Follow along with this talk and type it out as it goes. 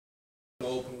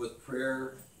open with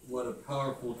prayer. What a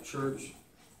powerful church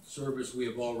service we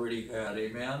have already had.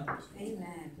 Amen?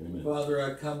 Amen. Father,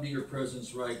 I come to your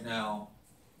presence right now.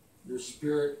 Your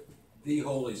Spirit, the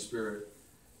Holy Spirit,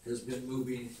 has been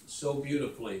moving so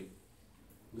beautifully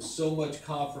with so much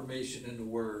confirmation in the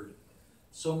Word,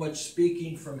 so much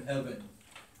speaking from heaven,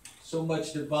 so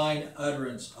much divine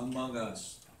utterance among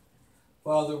us.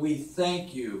 Father, we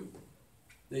thank you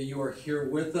that you are here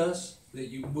with us, that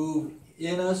you move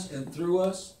in us and through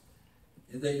us,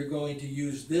 and that you're going to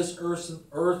use this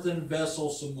earthen vessel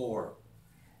some more.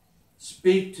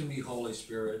 Speak to me, Holy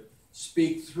Spirit.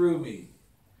 Speak through me.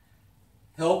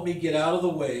 Help me get out of the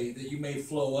way that you may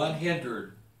flow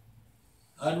unhindered,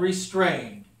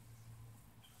 unrestrained,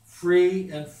 free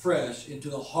and fresh into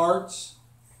the hearts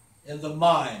and the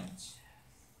minds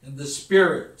and the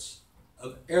spirits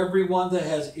of everyone that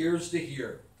has ears to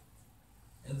hear.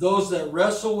 And those that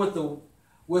wrestle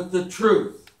with the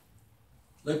truth,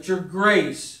 let your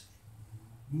grace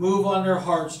move on their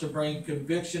hearts to bring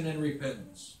conviction and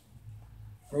repentance.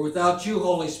 For without you,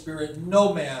 Holy Spirit,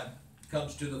 no man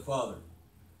comes to the Father.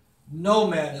 No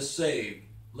man is saved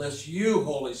unless you,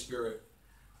 Holy Spirit,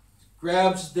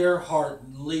 grabs their heart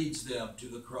and leads them to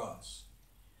the cross.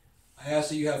 I ask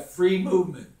that you have free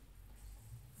movement,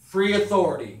 free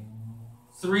authority,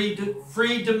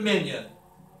 free dominion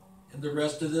in the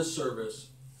rest of this service,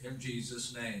 in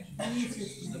Jesus' name. And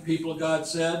the people of God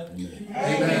said,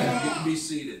 Amen. You can be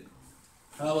seated.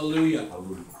 Hallelujah.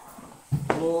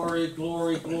 Glory,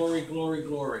 glory, glory, glory,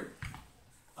 glory.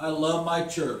 I love my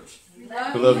church. We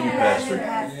love you, Pastor.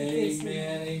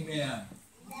 Amen, amen.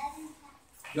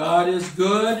 God is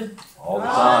good. All the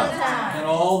time. And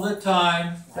all the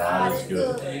time. God is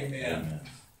good. Amen.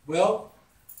 Well,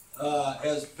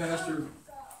 as Pastor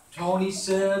Tony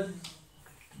said,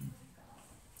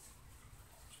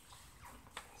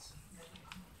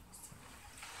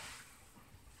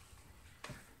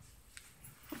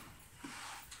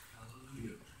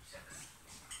 hallelujah.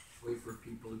 Wait for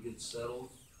people to get settled.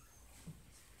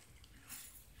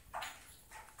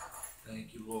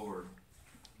 Thank you, Lord.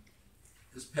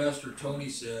 As Pastor Tony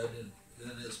said, and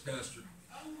as Pastor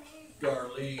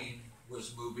Darlene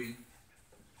was moving,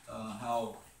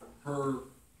 how her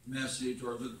message,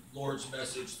 or the Lord's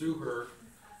message through her,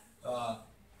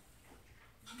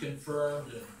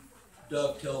 confirmed and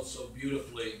dovetailed so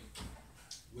beautifully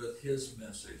with his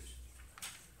message.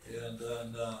 And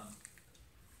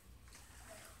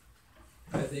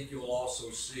I think you'll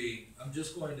also see, I'm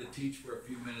just going to teach for a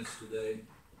few minutes today.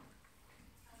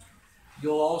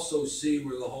 You'll also see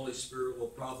where the Holy Spirit will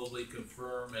probably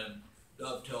confirm and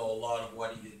dovetail a lot of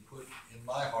what he had put in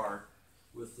my heart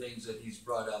with things that he's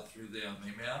brought out through them.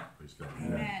 Amen? Praise God.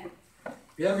 Amen. If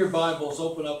you have your Bibles,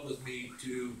 open up with me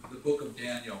to the book of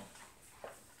Daniel.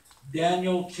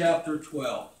 Daniel chapter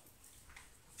 12.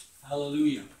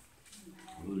 Hallelujah.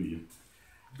 Hallelujah.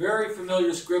 Very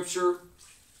familiar scripture.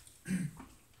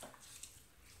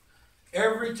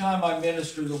 Every time I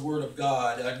minister the Word of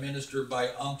God, I minister by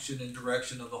unction and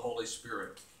direction of the Holy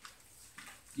Spirit.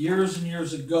 Years and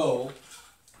years ago,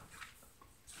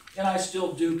 and I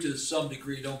still do to some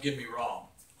degree, don't get me wrong,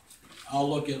 I'll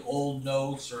look at old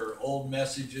notes or old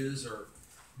messages or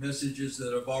messages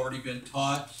that have already been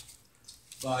taught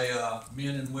by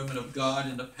men and women of God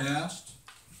in the past,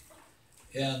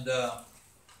 and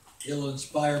it'll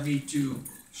inspire me to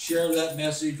share that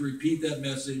message, repeat that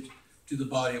message to the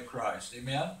body of Christ.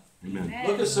 Amen? Amen.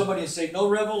 Look at somebody and say, no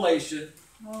revelation.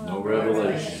 No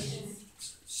revelation.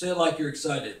 Say it like you're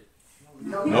excited.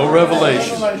 No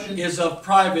revelation Is of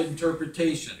private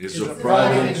interpretation. is a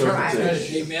private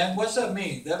interpretation. Amen? What's that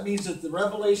mean? That means that the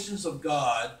revelations of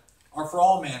God are for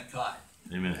all mankind.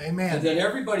 Amen. And Amen. that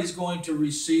everybody's going to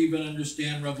receive and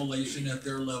understand revelation at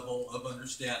their level of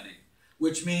understanding.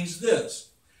 Which means this.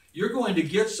 You're going to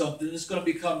get something that's going to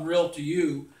become real to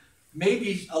you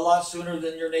maybe a lot sooner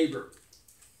than your neighbor.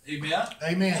 Amen?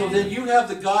 Amen. So then you have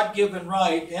the God-given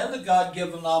right and the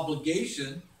God-given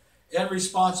obligation and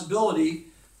responsibility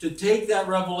to take that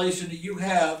revelation that you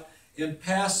have and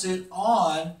pass it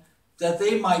on, that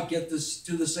they might get this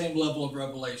to the same level of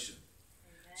revelation.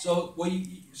 So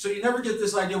you never get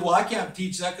this idea, well, I can't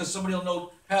teach that because somebody will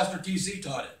know Pastor TC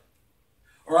taught it.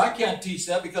 Or I can't teach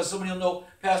that because somebody will know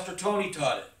Pastor Tony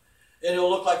taught it. And it'll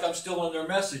look like I'm still in their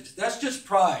message. That's just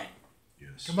pride.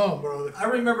 Yes. Come on, brother. I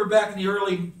remember back in the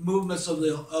early movements of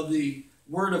the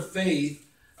Word of Faith,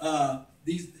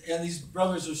 these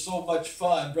brothers are so much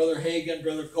fun. Brother Hagin,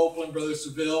 Brother Copeland, Brother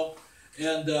Seville,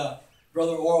 and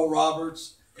Brother Oral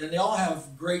Roberts, and they all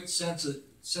have great sense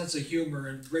of humor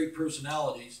and great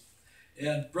personalities.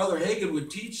 And Brother Hagin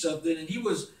would teach something, and he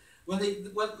was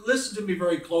listen to me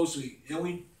very closely,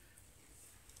 and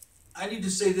I need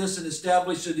to say this and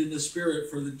establish it in the spirit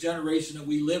for the generation that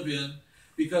we live in,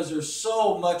 because there's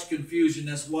so much confusion.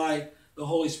 That's why the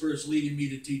Holy Spirit's leading me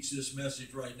to teach this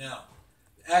message right now.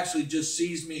 Actually just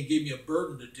seized me and gave me a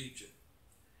burden to teach it.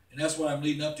 And that's what I'm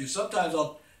leading up to. Sometimes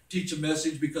I'll teach a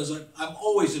message because I'm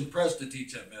always impressed to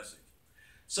teach that message.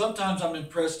 Sometimes I'm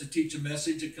impressed to teach a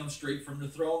message that comes straight from the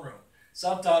throne room.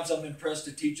 Sometimes I'm impressed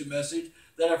to teach a message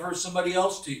that I've heard somebody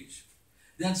else teach.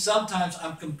 Then sometimes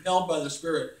I'm compelled by the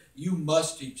Spirit. You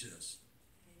must teach this.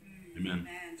 Amen.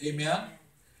 Amen.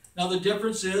 Now the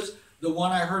difference is, the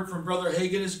one I heard from Brother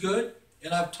Hagin is good,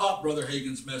 and I've taught Brother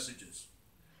Hagin's messages.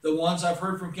 The ones I've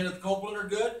heard from Kenneth Copeland are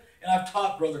good, and I've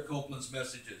taught Brother Copeland's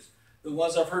messages. The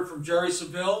ones I've heard from Jerry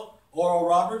Saville, Oral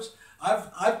Roberts,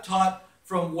 I've taught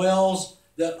from wells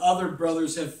that other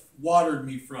brothers have watered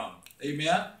me from.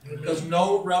 Amen? Because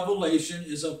no revelation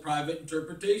is a private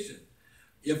interpretation.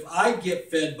 If I get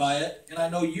fed by it, and I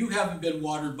know you haven't been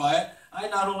watered by it, I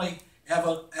not only have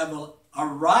a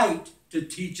right to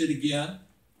teach it again,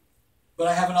 but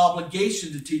I have an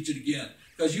obligation to teach it again,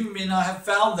 because you may not have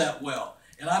found that well,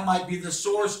 and I might be the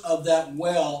source of that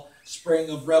well spring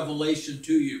of revelation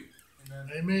to you.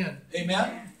 Amen.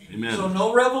 Amen? Amen. So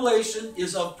no revelation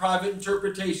is of private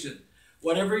interpretation.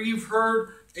 Whatever you've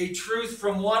heard a truth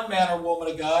from one man or woman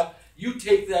of God, you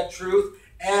take that truth,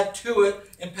 add to it,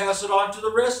 and pass it on to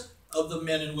the rest of the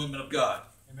men and women of God.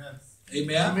 Amen.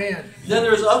 Amen? Amen. Then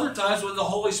there's other times when the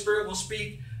Holy Spirit will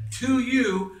speak to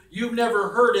you. You've never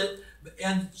heard it,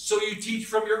 and so you teach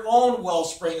from your own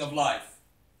wellspring of life.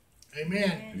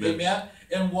 Amen. Amen?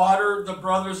 And water the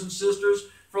brothers and sisters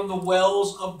from the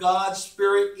wells of God's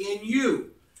Spirit in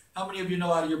you. How many of you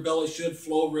know out of your belly should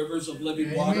flow rivers of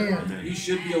living water? Amen. You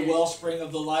should be a wellspring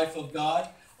of the life of God.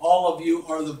 All of you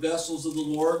are the vessels of the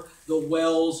Lord, the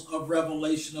wells of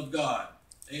revelation of God.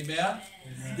 Amen?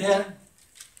 Amen. Then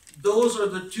those are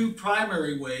the two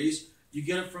primary ways. You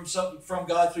get it from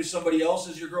God through somebody else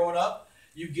as you're growing up.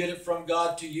 You get it from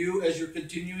God to you as you're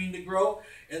continuing to grow.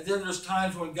 And then there's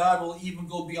times when God will even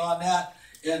go beyond that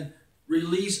and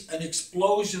release an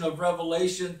explosion of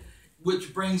revelation,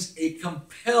 which brings a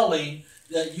compelling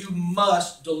that you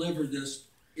must deliver this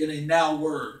in a now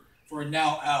word for a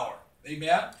now hour.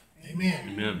 Amen? Amen.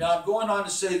 Amen. Now I'm going on to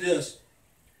say this.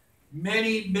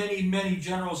 Many, many, many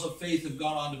generals of faith have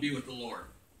gone on to be with the Lord.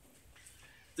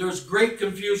 There's great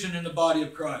confusion in the body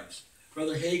of Christ.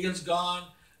 Brother Hagin's gone.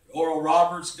 Oral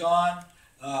Roberts gone.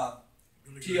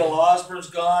 T.L. Osborne's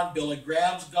gone. Billy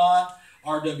Graham's gone.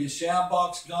 R.W.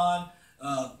 Shambach's gone.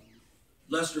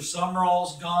 Lester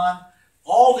Sumrall's gone.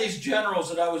 All these generals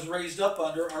that I was raised up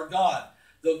under are gone.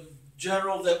 The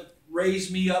general that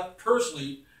raised me up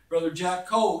personally, Brother Jack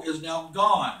Coe, is now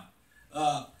gone.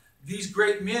 These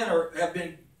great men have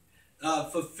been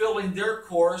fulfilling their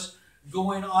course,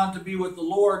 going on to be with the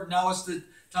Lord. Now it's the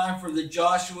time for the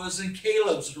Joshuas and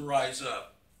Calebs to rise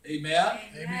up. Amen?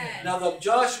 Amen. Now the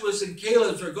Joshuas and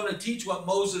Calebs are going to teach what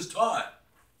Moses taught.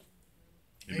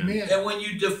 Amen. And when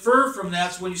you defer from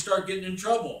that's when you start getting in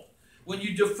trouble. When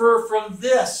you defer from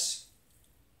this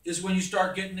is when you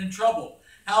start getting in trouble.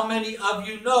 How many of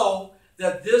you know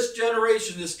that this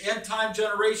generation, this end-time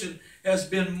generation, has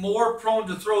been more prone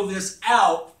to throw this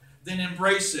out than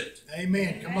embrace it?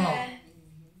 Amen. Come on.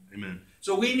 Amen.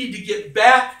 So we need to get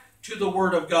back to the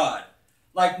Word of God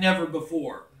like never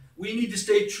before. We need to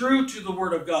stay true to the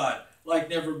Word of God like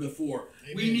never before.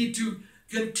 Amen. We need to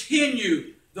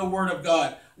continue the Word of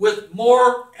God with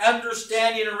more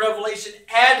understanding and revelation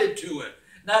added to it,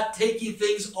 not taking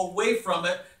things away from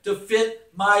it to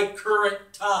fit my current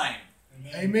time.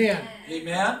 Amen.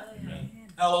 Amen? Amen.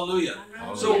 Hallelujah.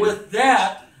 Hallelujah. So with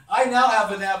that, I now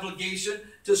have an obligation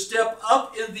to step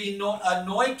up in the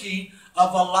anointing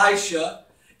of Elisha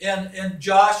and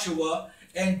Joshua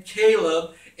and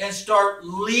Caleb and start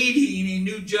leading a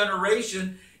new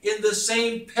generation in the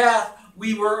same path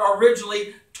we were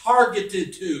originally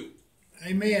targeted to.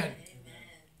 Amen.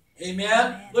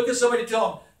 Amen? Look at somebody,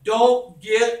 tell them, don't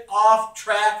get off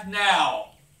track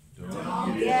now.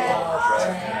 Don't get off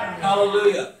track.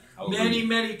 Hallelujah. Many,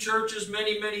 many churches,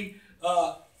 many,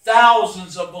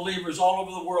 thousands of believers all over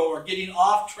the world are getting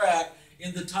off track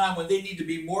in the time when they need to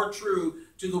be more true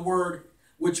to the Word,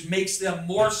 which makes them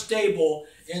more stable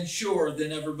and sure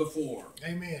than ever before.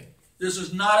 Amen. This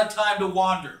is not a time to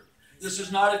wander. This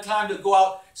is not a time to go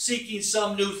out seeking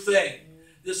some new thing.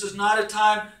 This is not a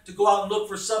time to go out and look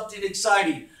for something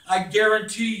exciting. I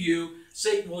guarantee you,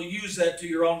 Satan will use that to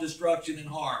your own destruction and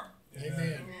harm.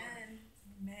 Amen.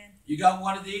 You got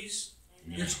one of these?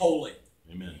 Amen. It's holy.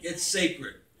 Amen. It's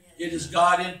sacred. It is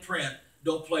God in print.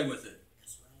 Don't play with it.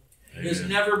 It was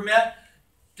Amen. never meant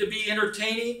to be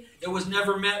entertaining. It was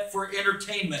never meant for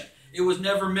entertainment. It was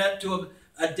never meant to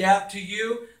adapt to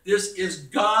you. This is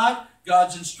God,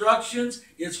 God's instructions.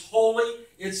 It's holy,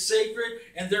 it's sacred,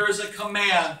 and there is a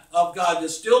command of God that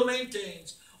still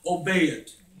maintains. Obey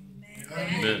it.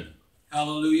 Amen.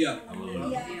 Hallelujah.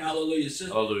 Hallelujah. Hallelujah.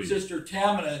 Hallelujah. Sister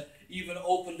Tamina even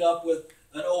opened up with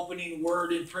an opening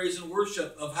word in praise and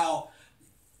worship of how,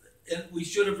 and we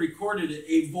should have recorded it,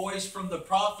 a voice from the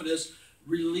prophetess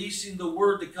releasing the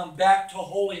word to come back to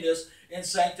holiness and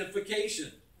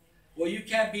sanctification. Well, you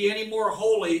can't be any more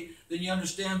holy than you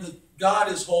understand that God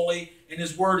is holy and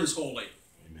His word is holy.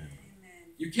 Amen.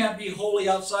 You can't be holy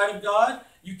outside of God.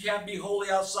 You can't be holy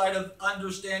outside of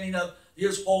understanding of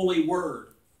His holy word.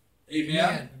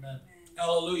 Amen. Amen.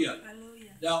 Hallelujah.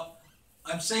 Hallelujah. Now,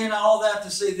 I'm saying all that to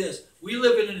say this. We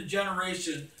live in a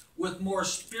generation with more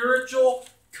spiritual,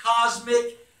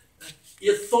 cosmic,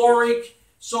 etheric,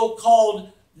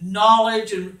 so-called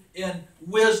knowledge and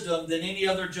wisdom than any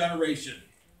other generation.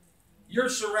 You're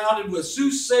surrounded with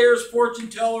soothsayers, fortune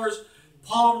tellers,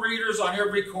 palm readers on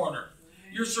every corner.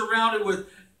 You're surrounded with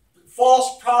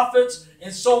false prophets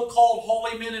and so-called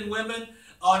holy men and women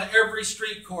on every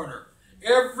street corner.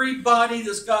 Everybody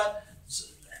that's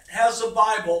has a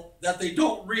Bible that they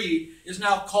don't read is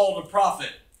now called a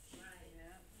prophet.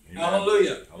 Amen.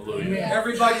 Hallelujah. Hallelujah.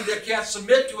 Everybody that can't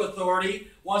submit to authority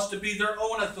wants to be their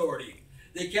own authority.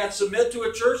 They can't submit to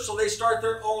a church, so they start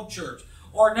their own church.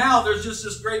 Or now there's just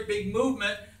this great big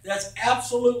movement that's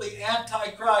absolutely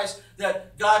anti-Christ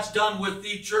that God's done with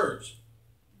the church.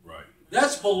 Right.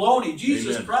 That's baloney.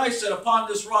 Jesus Amen. Christ said, upon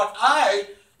this rock, I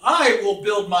will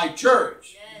build my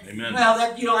church. Amen. Now,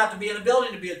 that you don't have to be in a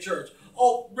building to be a church.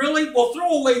 Oh, really? Well,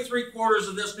 throw away 3/4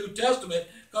 of this New Testament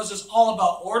because it's all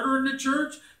about order in the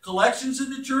church, collections in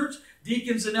the church,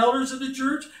 deacons and elders in the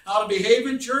church, how to behave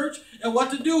in church, and what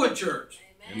to do in church.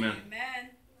 Amen. Amen.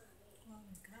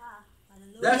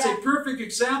 That's a perfect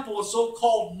example of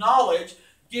so-called knowledge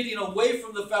getting away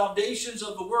from the foundations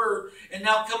of the Word and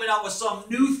now coming out with some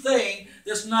new thing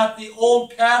that's not the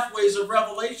old pathways of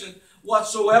revelation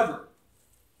whatsoever.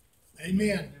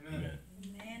 Amen. Amen.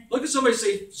 Look at somebody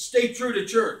say, stay true to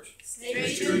church.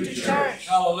 Stay true to church.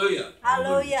 Hallelujah.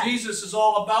 Hallelujah. Jesus is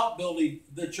all about building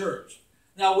the church.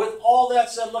 Now, with all that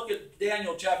said, look at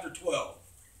Daniel chapter 12.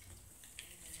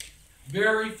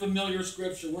 Very familiar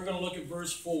scripture. We're going to look at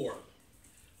verse 4,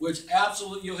 which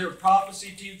absolutely, you'll hear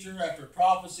prophecy teacher after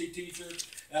prophecy teacher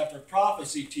after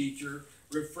prophecy teacher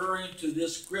referring to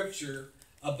this scripture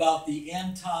about the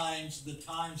end times, the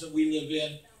times that we live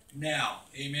in now.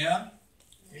 Amen?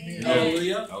 Amen.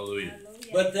 Hallelujah. Hallelujah.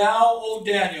 But thou, O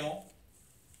Daniel,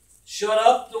 shut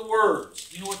up the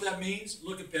words. You know what that means?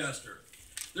 Look at Pastor.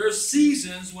 There are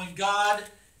seasons when God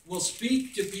will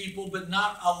speak to people but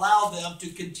not allow them to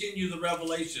continue the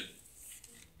revelation.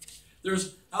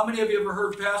 How many of you ever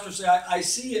heard Pastor say, I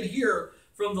see and hear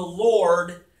from the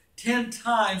Lord 10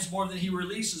 times more than He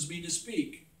releases me to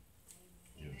speak?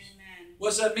 Yes.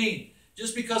 What's that mean?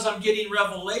 Just because I'm getting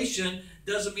revelation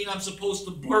doesn't mean I'm supposed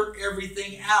to blurt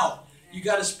everything out. You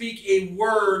got to speak a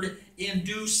word in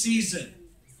due season.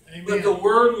 But the Amen.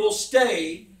 word will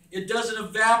stay. It doesn't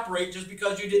evaporate just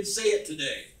because you didn't say it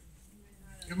today.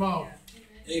 Come on.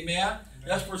 Amen?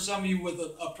 That's for some of you with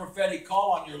a prophetic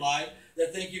call on your life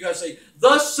that think you got to say,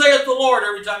 thus saith the Lord,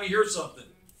 every time you hear something.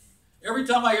 Every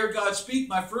time I hear God speak,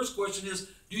 my first question is,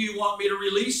 do you want me to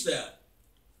release that?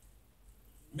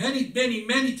 Many, many,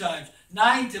 many times.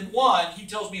 9 to 1, He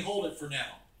tells me, hold it for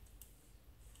now.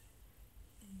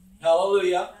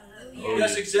 Hallelujah. Hallelujah.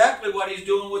 That's exactly what He's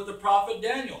doing with the prophet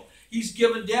Daniel. He's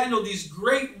given Daniel these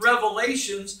great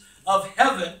revelations of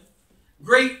heaven,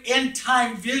 great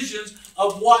end-time visions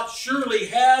of what surely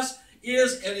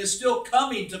is, and is still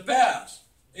coming to pass.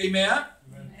 Amen?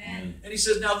 Amen. And he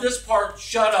says, now this part,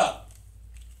 shut up.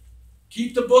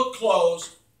 Keep the book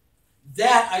closed.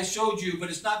 That I showed you, but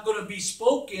it's not going to be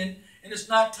spoken, and it's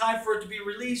not time for it to be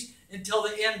released until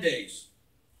the end days.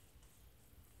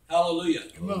 Hallelujah.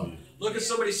 Come on. Look at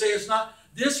somebody say, it's not,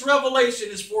 this revelation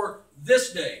is for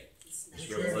this day.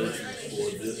 This revelation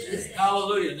is for this day.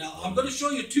 Hallelujah. Now, I'm going to show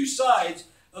you two sides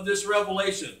of this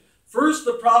revelation. First,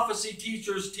 the prophecy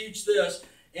teachers teach this,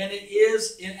 and it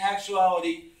is, in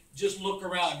actuality, just look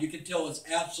around. You can tell it's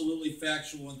absolutely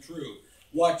factual and true.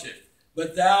 Watch it.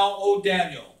 But thou, O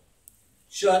Daniel,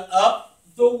 shut up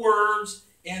the words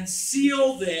and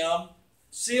seal them,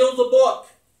 seal the book,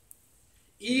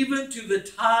 even to the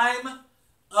time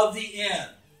of the end.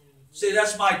 Say,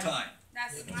 that's my time.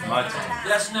 That's my time.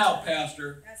 That's now,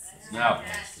 Pastor. Now.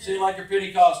 Say it like you're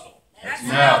Pentecostal. That's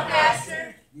now,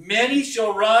 Pastor. Many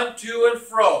shall run to and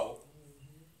fro,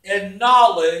 and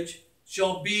knowledge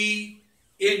shall be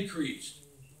increased.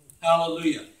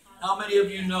 Hallelujah. How many of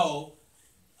you know,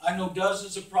 I know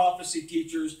dozens of prophecy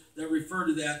teachers that refer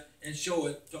to that and show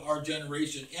it to our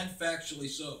generation, and factually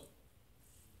so.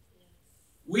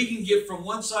 We can get from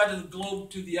one side of the globe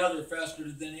to the other faster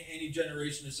than any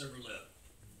generation has ever lived.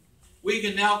 We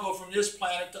can now go from this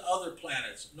planet to other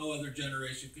planets. No other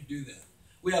generation could do that.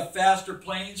 We have faster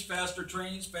planes, faster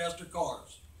trains, faster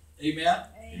cars. Amen?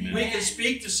 Amen. We can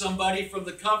speak to somebody from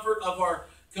the comfort of our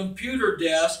computer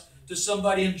desk to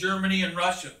somebody in Germany and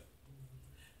Russia.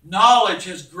 Knowledge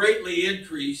has greatly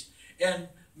increased, and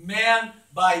man,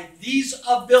 by these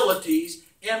abilities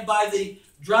and by the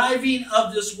driving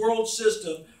of this world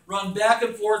system, run back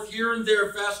and forth here and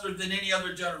there faster than any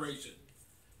other generation.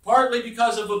 Partly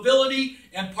because of ability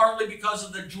and partly because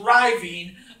of the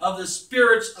driving of the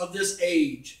spirits of this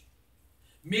age.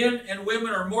 Men and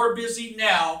women are more busy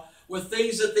now with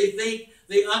things that they think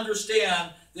they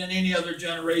understand than any other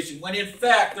generation, when in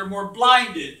fact they're more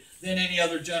blinded than any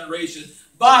other generation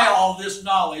by all this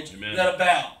knowledge Amen. that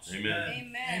abounds.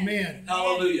 Amen. Amen.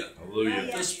 Hallelujah.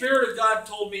 Hallelujah. The Spirit of God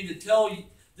told me to tell you,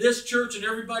 this church and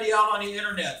everybody out on the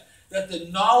internet, that the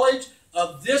knowledge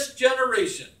of this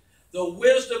generation, the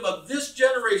wisdom of this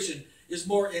generation, is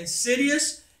more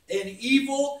insidious and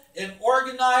evil and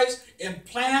organized and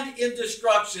planned in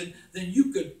destruction than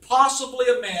you could possibly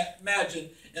imagine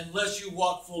unless you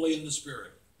walk fully in the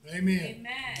Spirit. Amen.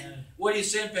 Amen. What are you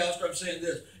saying, Pastor? I'm saying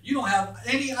this. You don't have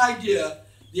any idea.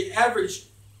 The average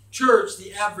church,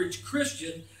 the average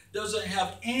Christian, doesn't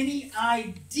have any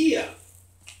idea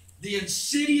the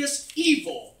insidious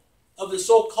evil of the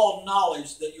so-called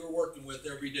knowledge that you're working with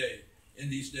every day in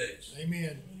these days.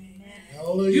 Amen. Amen.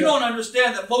 Hallelujah. You don't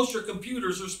understand that most of your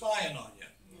computers are spying on you.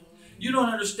 You don't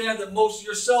understand that most of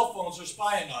your cell phones are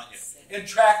spying on you and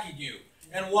tracking you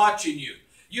and watching you.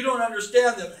 You don't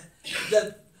understand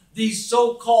that these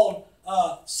so-called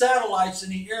satellites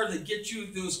in the air that get you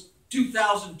those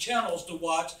 2,000 channels to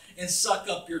watch and suck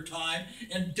up your time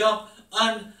and dump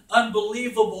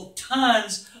unbelievable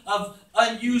tons of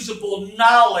unusable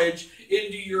knowledge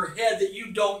into your head that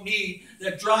you don't need,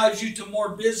 that drives you to more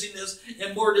busyness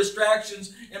and more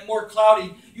distractions and more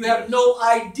clouding. You have no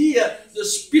idea the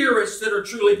spirits that are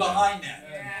truly behind that.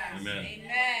 Amen.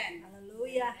 Amen.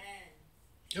 Hallelujah.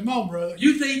 Come on, brother.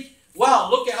 You think, wow,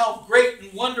 look at how great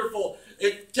and wonderful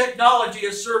technology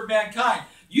has served mankind.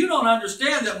 You don't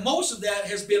understand that most of that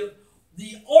has been,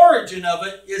 the origin of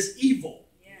it is evil.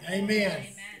 Amen.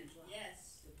 Yes.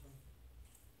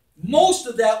 Most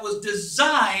of that was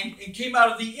designed and came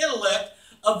out of the intellect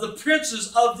of the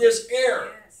princes of this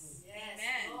air. Yes.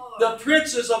 The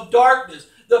princes of darkness,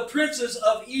 the princes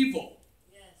of evil.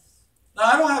 Yes. Now,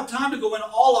 I don't have time to go into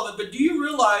all of it, but do you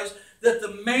realize that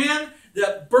the man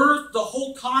that birthed the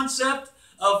whole concept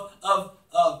of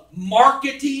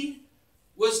marketing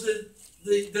was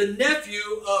the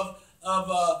nephew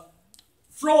of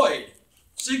Freud,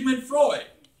 Sigmund Freud.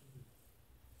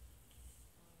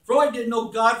 Freud didn't know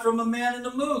God from a man in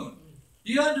the moon.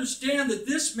 Do you understand that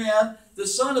this man, the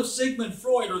son of Sigmund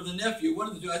Freud, or the nephew, one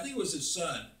of the two, I think it was his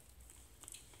son,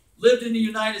 lived in the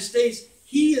United States.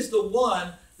 He is the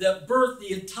one that birthed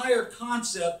the entire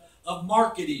concept of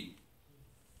marketing.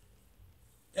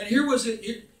 And here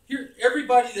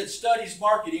everybody that studies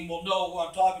marketing will know who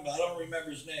I'm talking about. I don't remember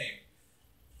his name.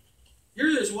 Here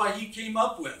is what he came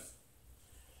up with.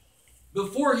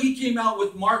 Before he came out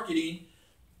with marketing,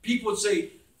 people would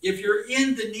say, if you're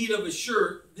in the need of a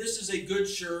shirt, this is a good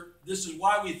shirt. This is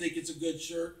why we think it's a good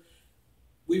shirt.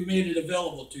 We've made it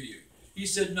available to you. He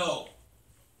said, no.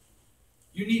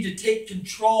 You need to take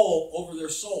control over their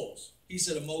souls. He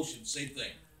said, emotion, same thing.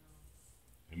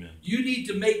 Amen. You need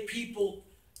to make people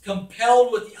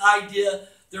compelled with the idea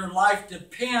their life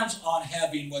depends on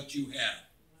having what you have.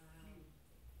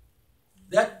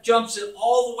 That jumps it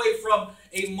all the way from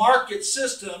a market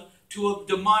system to a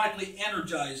demonically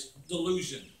energized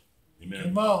delusion. Amen.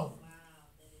 Come on.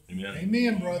 Amen.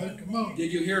 Amen, brother. Come on.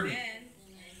 Did you hear me? Amen.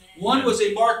 One was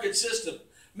a market system.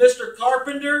 Mr.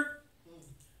 Carpenter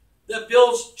that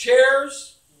builds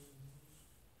chairs.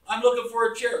 I'm looking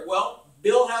for a chair. Well,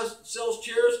 Bill sells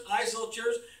chairs. I sell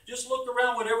chairs. Just look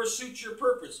around, whatever suits your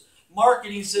purpose.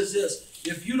 Marketing says this: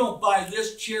 if you don't buy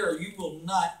this chair, you will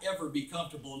not ever be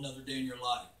comfortable another day in your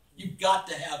life. You've got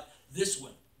to have this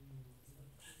one.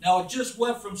 Now, it just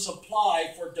went from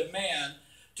supply for demand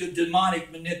to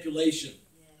demonic manipulation.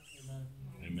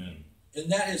 Amen.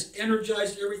 And that has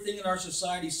energized everything in our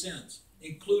society since,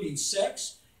 including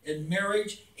sex and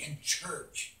marriage and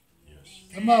church. Yes.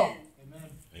 Come on.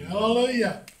 Amen.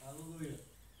 Hallelujah. Hallelujah.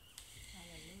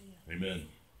 Amen.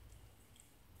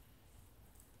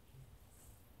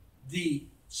 The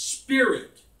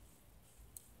spirit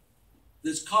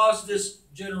that's caused this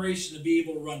generation to be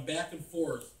able to run back and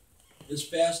forth as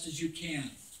fast as you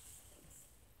can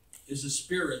is a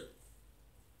spirit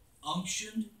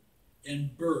unctioned and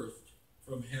birthed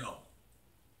from hell.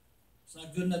 It's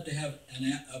not good enough to have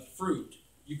a fruit.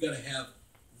 You've got to have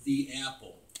the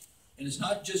apple. And it's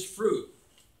not just fruit.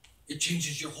 It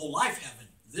changes your whole life having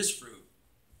this fruit.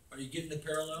 Are you getting the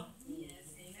parallel? Yes.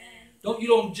 Amen. You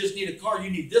don't just need a car, you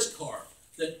need this car.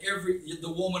 Then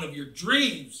the woman of your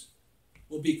dreams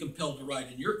will be compelled to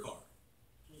ride in your car.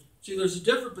 See, there's a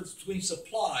difference between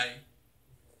supply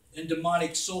and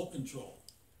demonic soul control.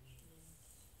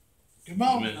 Come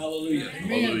on. Amen. Hallelujah.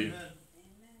 Amen. Hallelujah.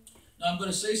 Now I'm going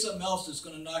to say something else that's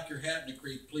going to knock your hat in the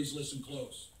creek. Please listen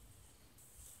close.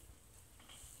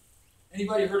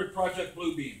 Anybody heard of Project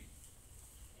Bluebeam?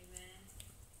 Amen.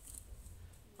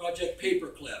 Project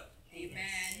Paperclip? Amen.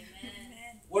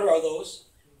 Amen. What are those?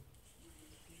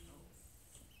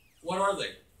 What are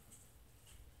they?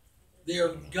 They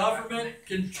are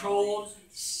government-controlled,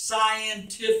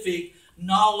 scientific,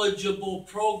 knowledgeable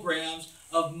programs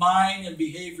of mind and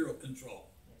behavioral control.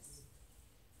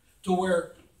 To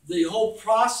where the whole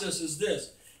process is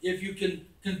this. If you can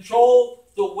control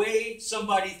the way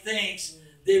somebody thinks,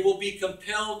 they will be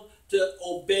compelled to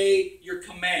obey your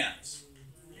commands.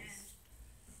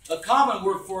 A common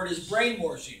word for it is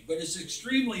brainwashing, but it's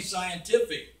extremely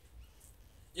scientific.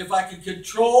 If I can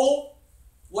control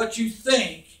what you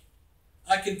think,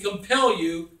 I can compel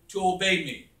you to obey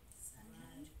me.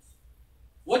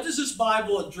 What does this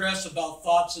Bible address about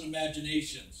thoughts and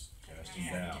imaginations? Cast them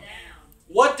down.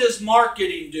 What does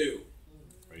marketing do?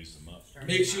 Raise them up.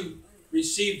 Makes you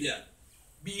receive them.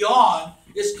 Beyond,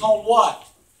 it's called what?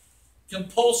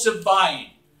 Compulsive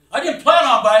buying. I didn't plan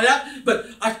on buying that, but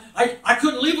I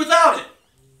couldn't leave without it.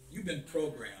 You've been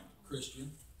programmed,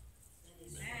 Christian.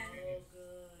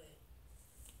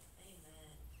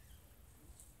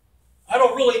 I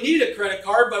don't really need a credit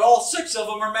card, but all 6 of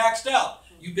them are maxed out.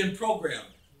 You've been programmed.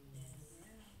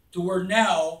 To where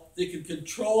now they can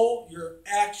control your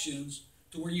actions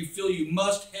to where you feel you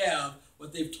must have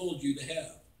what they've told you to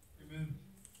have. Amen.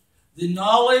 The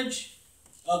knowledge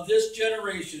of this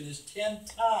generation is 10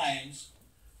 times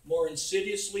more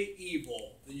insidiously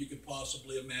evil than you could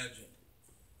possibly imagine.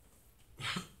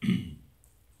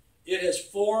 It has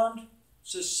formed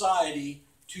society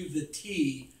to the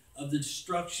T of the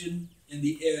destruction and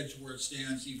the edge where it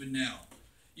stands even now.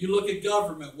 You look at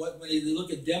government, when they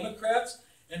look at Democrats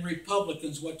and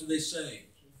Republicans, what do they say?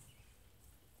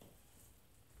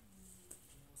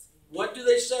 What do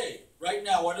they say? Right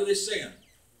now, what are they saying?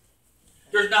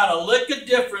 There's not a lick of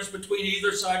difference between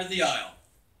either side of the aisle.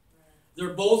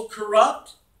 They're both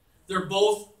corrupt. They're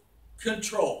both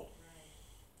controlled.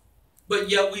 But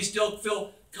yet we still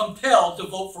feel compelled to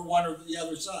vote for one or the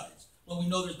other sides when we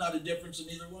know there's not a difference in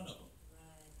either one of them.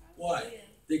 Why?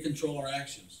 They control our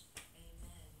actions.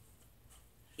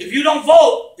 If you don't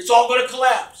vote, it's all going to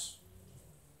collapse.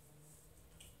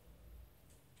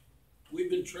 We've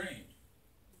been trained.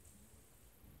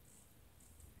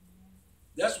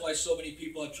 That's why so many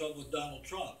people had trouble with Donald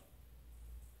Trump.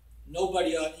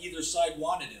 Nobody on either side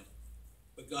wanted him,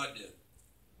 but God did.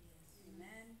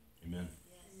 Amen.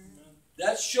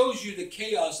 That shows you the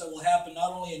chaos that will happen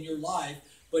not only in your life,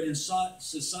 but in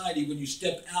society when you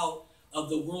step out of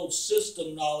the world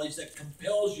system knowledge that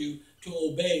compels you to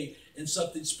obey and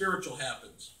something spiritual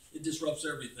happens. It disrupts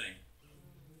everything.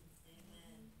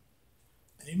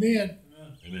 Amen.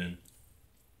 Amen.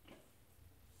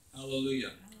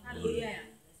 Hallelujah. Hallelujah.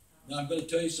 Now I'm going to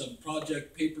tell you something.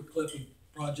 Project Paperclip and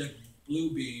Project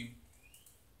Bluebeam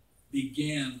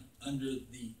began under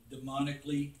the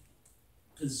demonically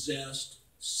possessed,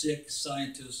 sick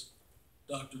scientist,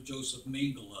 Dr. Joseph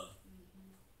Mengele,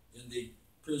 in the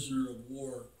prisoner of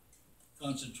war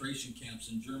concentration camps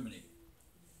in Germany.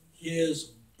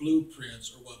 His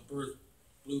blueprints are what birthed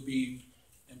Bluebeam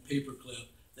and Paperclip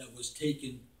that was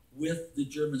taken with the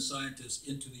German scientists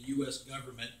into the U.S.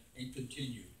 government and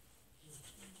continued.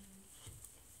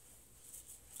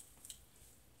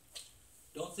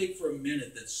 Don't think for a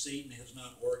minute that Satan has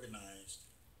not organized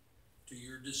to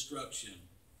your destruction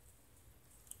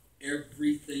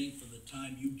everything from the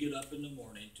time you get up in the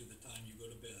morning to the time you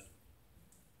go to bed.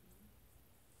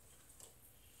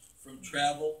 From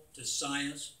travel to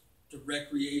science to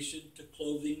recreation to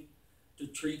clothing to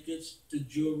trinkets to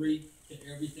jewelry to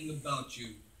everything about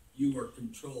you, you are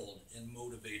controlled and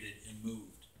motivated and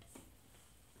moved.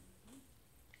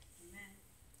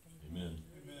 Amen.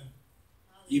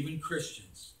 Even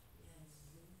Christians.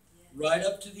 Right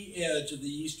up to the edge of the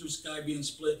eastern sky being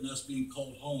split and us being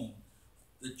called home,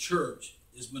 the church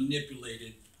is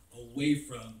manipulated away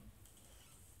from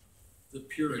the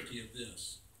purity of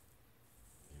this.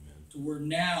 Amen. To where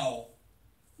now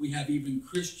we have even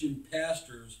Christian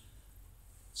pastors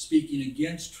speaking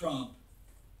against Trump,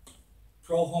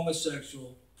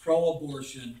 pro-homosexual,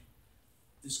 pro-abortion,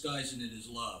 disguising it as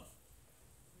love.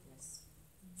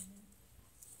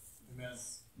 Amen.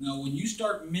 Now, when you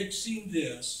start mixing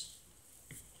this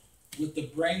with the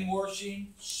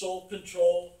brainwashing, soul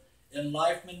control, and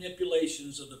life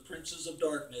manipulations of the princes of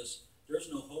darkness, there's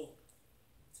no hope.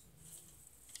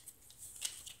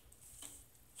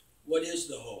 What is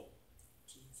the hope?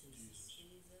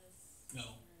 No,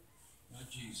 not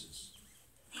Jesus.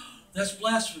 That's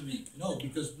blasphemy. No,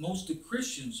 because most of the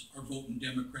Christians are voting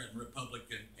Democrat and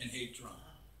Republican and hate Trump.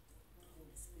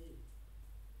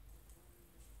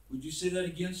 Would you say that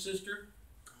again, sister?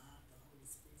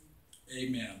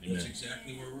 Amen. That's Amen.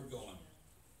 exactly where we're going.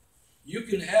 You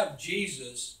can have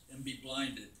Jesus and be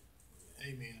blinded.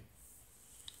 Amen.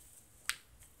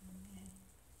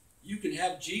 You can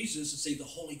have Jesus and say the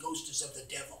Holy Ghost is of the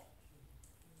devil.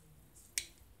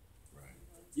 Right.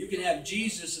 You can have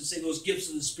Jesus and say those gifts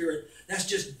of the Spirit, that's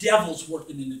just devils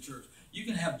working in the church. You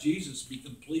can have Jesus be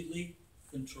completely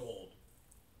controlled.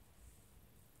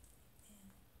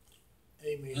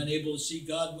 Amen. Unable to see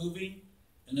God moving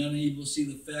and unable to see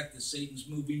the fact that Satan's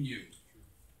moving you.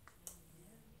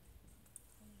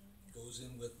 Goes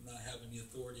in with not having the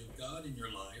authority of God in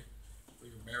your life, for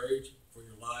your marriage, for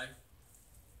your life,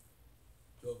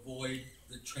 to avoid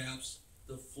the traps,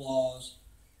 the flaws,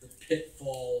 the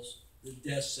pitfalls, the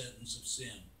death sentence of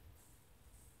sin.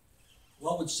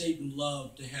 What would Satan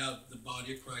love to have the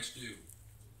body of Christ do?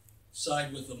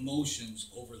 Side with emotions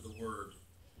over the word.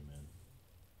 Amen.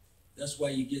 That's why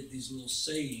you get these little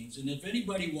sayings. And if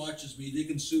anybody watches me, they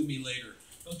can sue me later.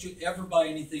 Don't you ever buy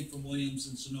anything from Williams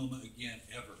and Sonoma again,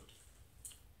 ever.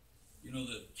 You know,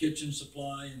 the kitchen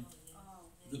supply and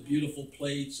the beautiful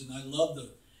plates, and I love the.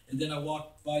 And then I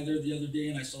walked by there the other day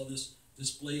and I saw this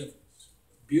display of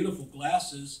beautiful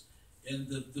glasses, and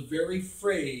the very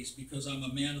phrase, because I'm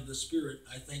a man of the Spirit,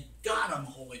 I thank God I'm a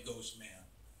Holy Ghost man.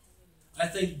 I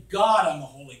thank God I'm a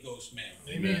Holy Ghost man.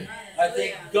 Amen. I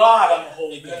thank God I'm a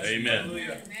Holy Ghost man. Amen.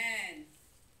 Amen.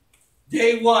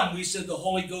 Day one, we said the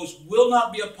Holy Ghost will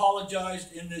not be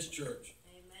apologized in this church.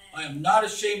 I am not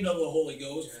ashamed of the Holy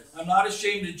Ghost. I'm not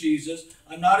ashamed of Jesus.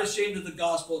 I'm not ashamed of the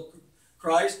gospel of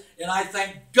Christ. And I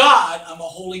thank God I'm a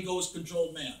Holy Ghost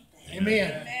controlled man.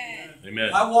 Amen. Amen.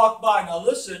 Amen. I walk by, now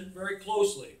listen very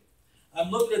closely. I'm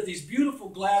looking at these beautiful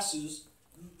glasses.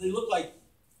 They look like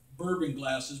bourbon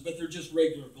glasses, but they're just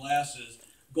regular glasses.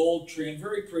 Gold trim,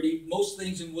 very pretty. Most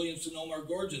things in Williams-Sonoma are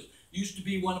gorgeous. Used to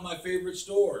be one of my favorite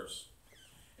stores.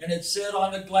 And it said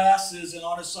on the glasses and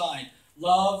on a sign,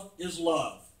 love is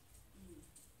love.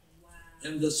 Wow.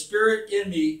 And the spirit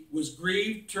in me was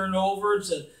grieved, turned over, and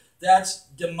said, that's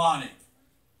demonic.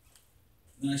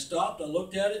 And I stopped, I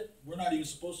looked at it. We're not even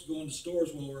supposed to go into stores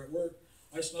while we're at work.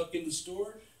 I snuck in the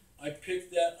store, I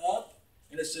picked that up,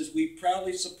 and it says, we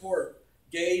proudly support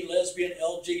gay, lesbian,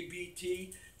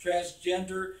 LGBT,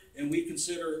 transgender, and we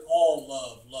consider all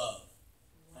love, love,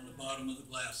 on the bottom of the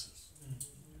glasses.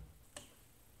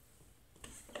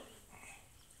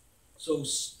 So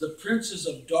the princes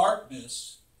of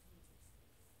darkness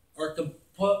are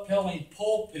compelling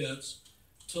pulpits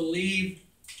to leave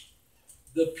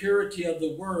the purity of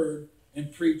the word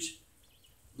and preach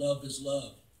love is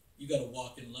love. You got to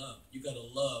walk in love. You got to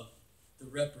love the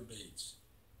reprobates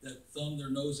that thumb their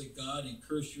nose at God and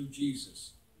curse your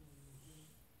Jesus.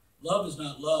 Love is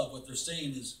not love. What they're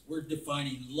saying is we're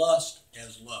defining lust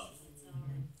as love.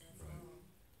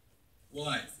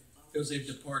 Why? Because they've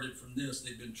departed from this.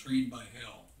 They've been trained by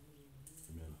hell.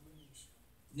 Amen.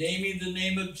 Naming the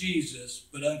name of Jesus,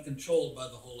 but uncontrolled by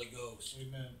the Holy Ghost.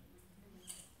 Amen.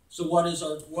 So what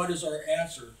is our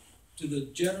answer to the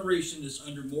generation that's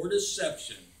under more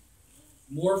deception,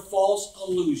 more false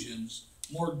illusions,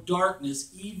 more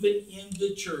darkness, even in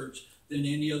the church, than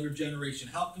any other generation?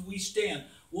 How can we stand?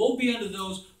 Woe be unto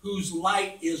those whose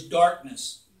light is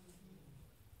darkness.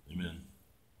 Amen.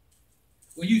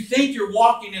 When you think you're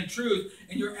walking in truth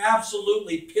and you're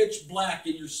absolutely pitch black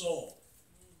in your soul.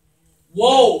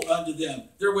 Woe unto them.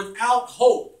 They're without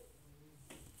hope.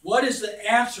 What is the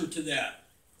answer to that?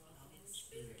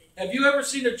 Have you ever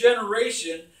seen a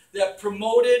generation that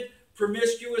promoted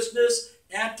promiscuousness,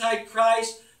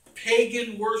 antichrist,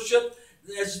 pagan worship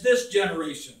as this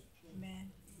generation?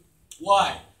 Amen.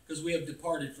 Why? Because we have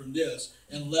departed from this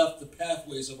and left the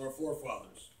pathways of our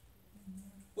forefathers.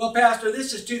 Well, Pastor,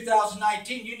 this is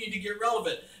 2019. You need to get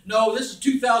relevant. No, this is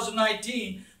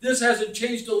 2019. This hasn't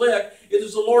changed a lick. It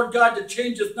is the Lord God that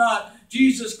changeth not.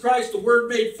 Jesus Christ, the Word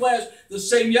made flesh, the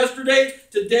same yesterday,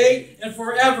 today, and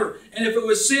forever. And if it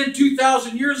was sin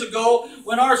 2,000 years ago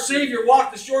when our Savior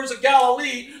walked the shores of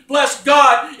Galilee, bless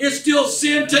God, it's still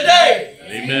sin today.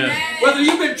 Amen. Whether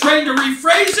you've been trained to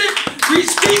rephrase it,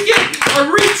 re-speak it,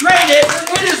 or retrain it,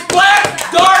 it is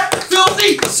black, dark,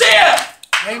 filthy sin.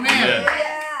 Amen. Amen.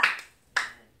 Yeah.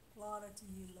 Glory to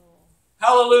you, Lord.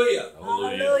 Hallelujah.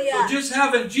 Hallelujah. So just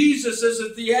having Jesus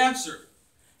isn't the answer.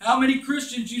 How many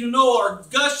Christians you know are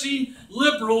gushing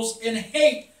liberals and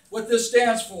hate what this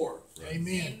stands for?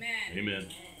 Amen. Amen. Amen.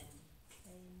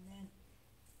 Amen.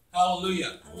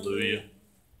 Hallelujah. Hallelujah.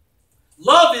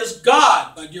 Love is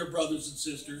God, my dear brothers and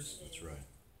sisters. That's right.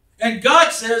 And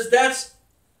God says that's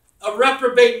a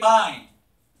reprobate mind.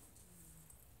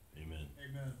 Amen.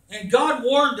 Amen. And God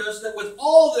warned us that with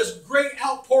all this great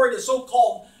outpouring of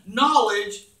so-called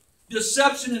knowledge,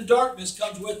 deception and darkness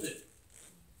comes with it.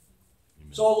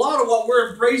 Amen. So a lot of what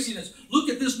we're embracing is, look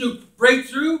at this new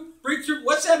breakthrough. Breakthrough,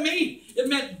 what's that mean? It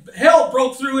meant hell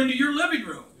broke through into your living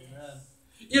room. Amen.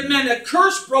 It meant a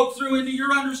curse broke through into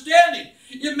your understanding.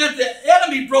 It meant the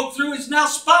enemy broke through, is now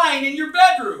spying in your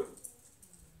bedroom.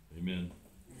 Amen.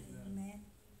 Amen.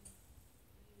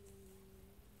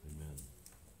 Amen.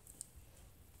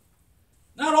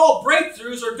 Not all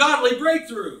breakthroughs are godly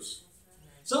breakthroughs.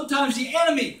 Sometimes the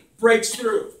enemy breaks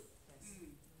through.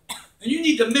 And you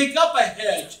need to make up a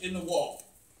hedge in the wall.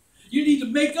 You need to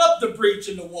make up the breach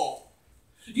in the wall.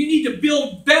 You need to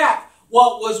build back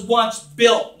what was once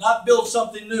built, not build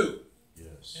something new.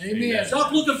 Yes. Amen.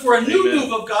 Stop looking for a new Amen.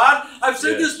 move of God. I've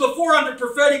said Yes. this before under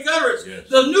prophetic utterance. Yes.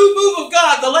 The new move of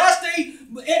God, the last day,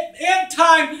 end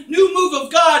time new move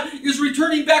of God is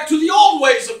returning back to the old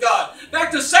ways of God.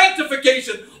 Back to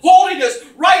sanctification, holiness,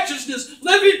 righteousness,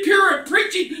 living pure and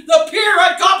preaching the pure,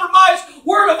 uncompromised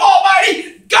word of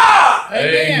Almighty God.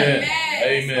 Amen. Yes.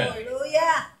 Amen.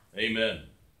 Hallelujah. Amen.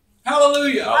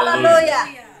 Hallelujah.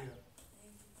 Hallelujah.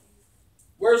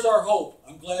 Where's our hope?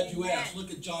 I'm glad you asked.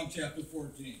 Look at John chapter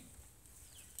 14.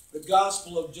 The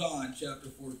Gospel of John chapter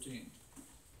 14.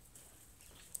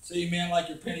 Say amen like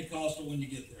you're Pentecostal when you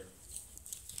get there.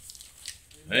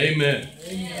 Amen.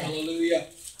 Hallelujah.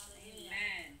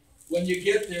 Amen. When you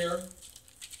get there,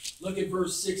 look at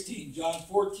verse 16. John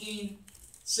 14,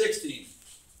 16.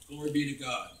 Glory be to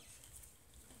God.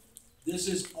 This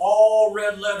is all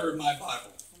red letter in my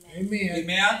Bible. Amen.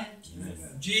 Amen?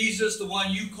 Amen. Jesus, the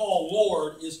one you call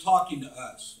Lord, is talking to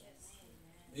us.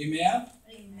 Amen?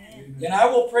 Amen. And I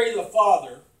will pray the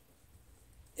Father,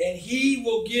 and He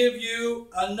will give you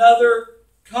another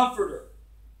Comforter,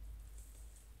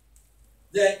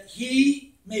 that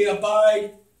He may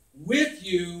abide with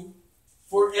you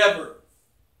forever.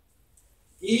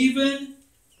 Even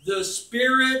the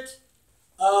Spirit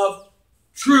of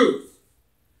truth,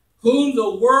 whom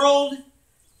the world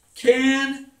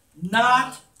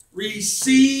cannot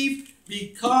receive,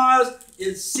 because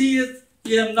it seeth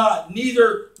him not,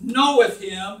 neither knoweth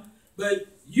him, but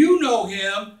you know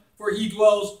him, for he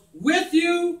dwells with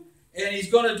you, and he's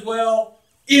going to dwell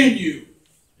in you.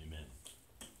 Amen.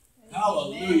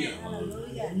 Hallelujah.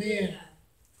 Hallelujah. Amen.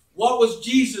 What was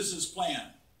Jesus' plan?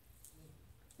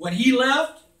 When he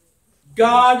left,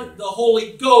 God, the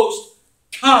Holy Ghost,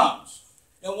 comes.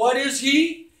 And what is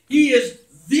he? He is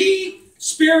the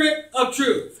Spirit of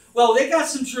truth. Well, they got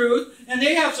some truth, and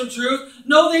they have some truth.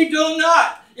 No, they do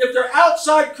not. If they're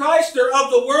outside Christ, they're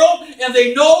of the world, and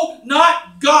they know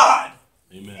not God.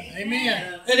 Amen.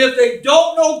 Amen. And if they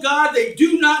don't know God, they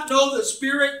do not know the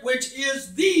Spirit, which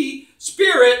is the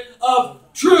Spirit of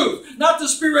truth. Not the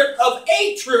Spirit of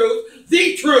a truth,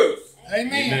 the truth.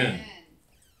 Amen. Amen.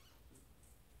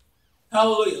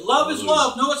 Hallelujah. Love is Hallelujah.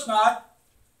 love. No, it's not.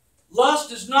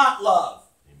 Lust is not love.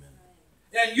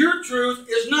 Amen. And your truth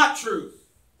is not truth.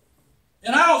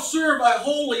 And I don't serve a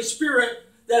Holy Spirit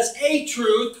that's a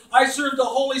truth. I serve the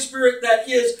Holy Spirit that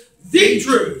is the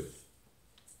truth.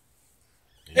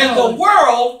 And the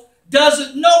world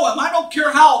doesn't know him. I don't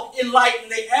care how enlightened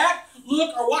they act,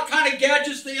 look, or what kind of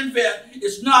gadgets they invent.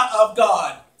 It's not of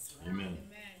God. Amen.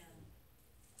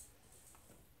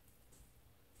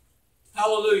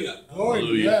 Hallelujah. Glory to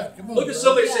Hallelujah. God. Come on. Look at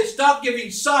somebody and say, stop giving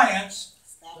science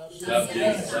Stop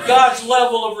giving science God's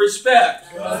level of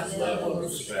respect. God's level of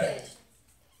respect.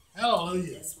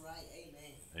 Hallelujah. That's right.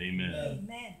 Amen. Amen.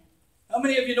 Amen. How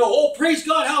many of you know, oh, praise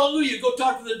God, hallelujah. Go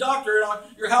talk to the doctor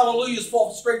and your hallelujahs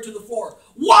fall straight to the floor.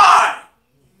 Why?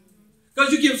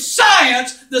 Because you give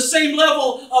science the same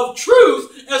level of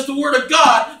truth as the Word of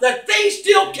God that they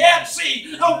still can't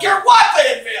see. I don't care what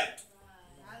they invent.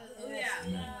 Hallelujah.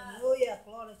 Hallelujah.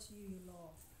 Glory to you,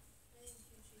 Lord.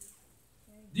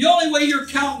 The only way your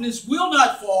countenance will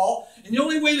not fall and And the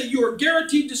only way that you are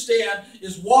guaranteed to stand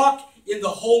is walk in the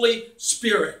Holy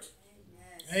Spirit.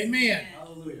 Amen.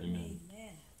 Hallelujah. Amen.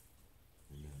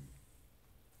 Amen.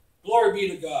 Glory be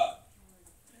to God.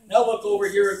 Now look over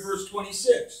here at verse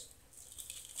 26.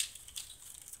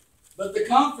 But the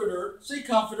Comforter, say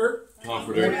Comforter,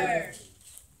 Comforter.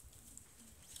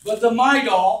 but the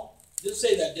Midol, didn't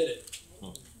say that, did it?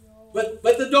 No. But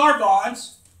the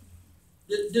Darvons,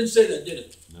 didn't say that, did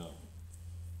it? No.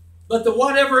 But the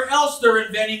whatever else they're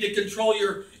inventing to control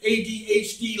your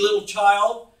ADHD little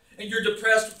child and your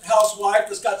depressed housewife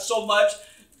that's got so much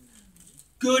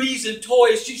goodies and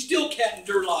toys, she still can't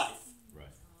endure life. Right.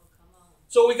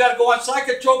 So we got to go on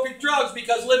psychotropic drugs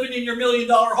because living in your $1 million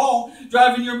home,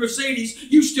 driving your Mercedes,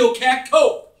 you still can't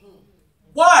cope.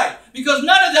 Why? Because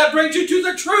none of that brings you to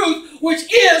the truth,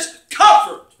 which is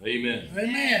comfort. Amen.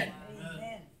 Amen.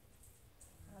 Amen.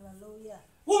 Hallelujah.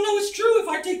 Well, no, it's true. If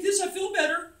I take this, I feel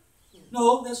better.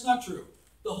 No, that's not true.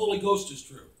 The Holy Ghost is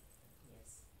true.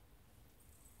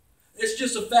 It's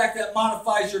just a fact that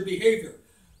modifies your behavior.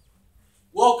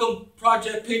 Welcome,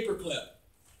 Project Paperclip.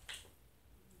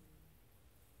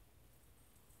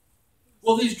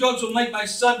 Well, these drugs will make my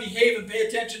son behave and pay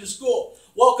attention to school.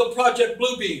 Welcome, Project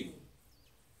Bluebeam.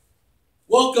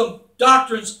 Welcome,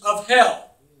 Doctrines of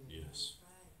Hell. Yes.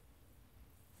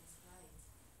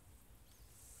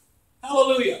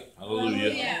 Hallelujah.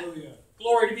 Hallelujah.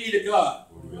 Glory be to God.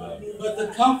 Glory to God. But the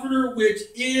Comforter, which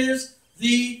is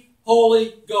the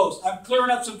Holy Ghost. I'm clearing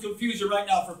up some confusion right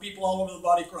now for people all over the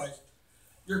body of Christ.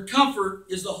 Your comfort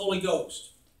is the Holy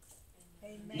Ghost.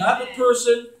 Amen. Not a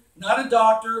person, not a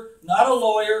doctor, not a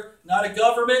lawyer, not a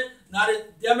government, not a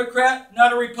Democrat,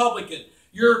 not a Republican.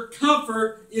 Your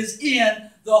comfort is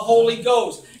in the Holy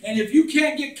Ghost. And if you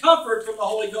can't get comfort from the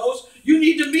Holy Ghost, you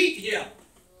need to meet Him.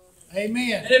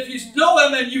 Amen. And if you know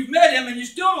Him and you've met Him and you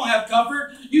still don't have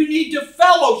comfort, you need to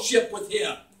fellowship with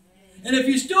Him. And if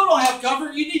you still don't have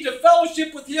comfort, you need to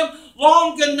fellowship with Him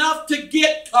long enough to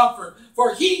get comfort.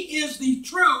 For He is the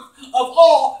truth of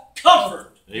all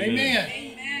comfort. Amen.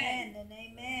 Amen and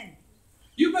amen.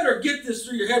 You better get this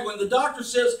through your head. When the doctor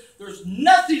says there's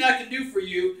nothing I can do for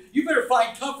you, you better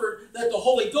find comfort that the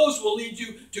Holy Ghost will lead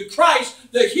you to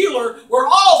Christ, the healer, where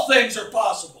all things are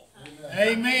possible.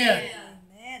 Amen. Amen.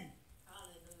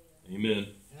 Amen.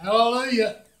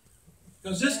 Hallelujah.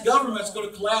 Because this government's going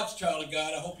to collapse, child of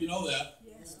God. I hope you know that.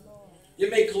 Yes, Lord.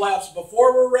 It may collapse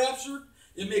before we're raptured.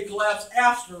 It may collapse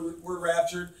after we're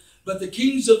raptured. But the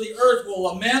kings of the earth will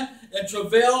lament and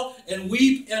travail and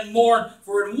weep and mourn.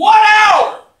 For in 1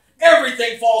 hour,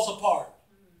 everything falls apart.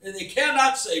 And they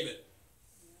cannot save it.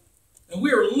 And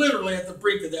we are literally at the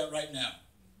brink of that right now.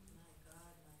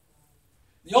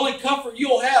 The only comfort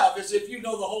you'll have is if you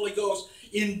know the Holy Ghost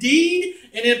in deed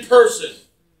and in person.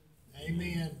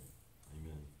 Amen.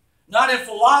 Amen. Not in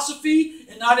philosophy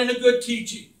and not in a good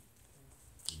teaching.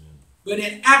 But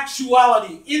in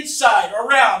actuality, inside,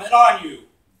 around, and on you.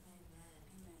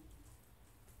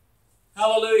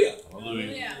 Hallelujah.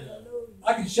 Hallelujah.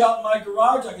 I can shout in my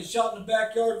garage. I can shout in the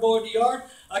backyard, mowing the yard.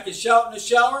 I can shout in the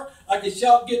shower. I can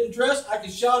shout getting dressed. I can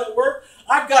shout at work.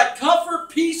 I've got comfort,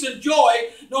 peace, and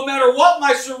joy no matter what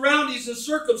my surroundings and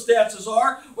circumstances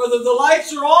are, whether the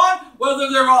lights are on, whether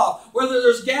they're off, whether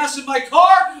there's gas in my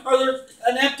car or there's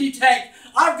an empty tank.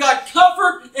 I've got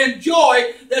comfort and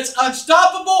joy that's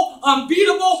unstoppable,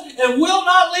 unbeatable, and will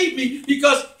not leave me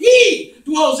because He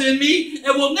dwells in me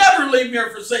and will never leave me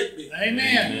or forsake me.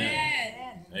 Amen.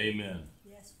 Amen. Amen.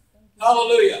 Yes. Thank you.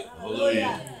 Hallelujah.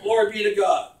 Hallelujah. Glory be to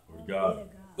God. Lord Be God. to God.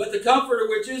 But the Comforter,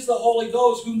 which is the Holy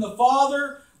Ghost, whom the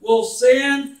Father will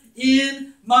send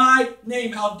in my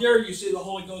name. How dare you say the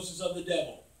Holy Ghost is of the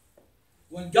devil?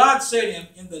 When God sent Him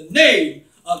in the name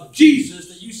of Jesus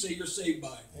that you say you're saved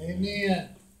by.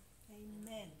 Amen.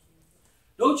 Amen.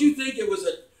 Don't you think it was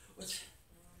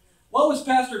what was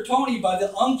Pastor Tony by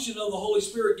the unction of the Holy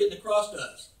Spirit getting across to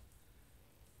us?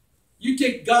 You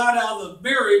take God out of the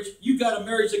marriage, you got a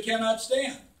marriage that cannot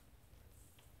stand.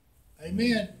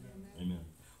 Amen. Amen.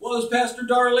 What was Pastor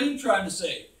Darlene trying to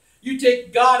say? You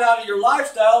take God out of your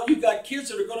lifestyle, you got kids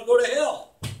that are going to go to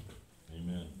hell.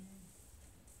 Amen.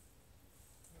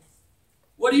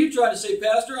 What are you trying to say,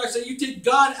 Pastor? I say you take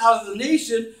God out of the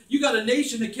nation, you got a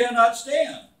nation that cannot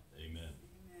stand. Amen.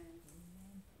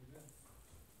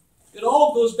 It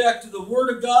all goes back to the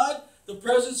Word of God, the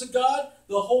presence of God,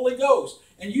 the Holy Ghost.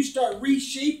 And you start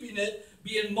reshaping it,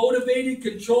 being motivated,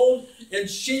 controlled, and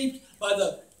shaped by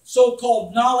the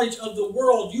so-called knowledge of the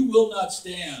world, you will not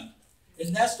stand.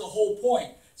 And that's the whole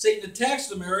point. Satan attacks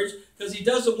the marriage because he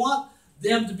doesn't want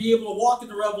them to be able to walk in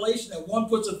the revelation that 1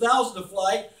 puts 1,000 to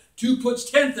flight, 2 puts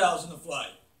 10,000 to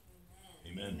flight.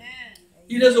 Amen.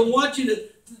 He doesn't want you to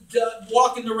to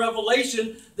walk in the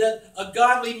revelation that a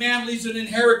godly man leaves an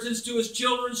inheritance to his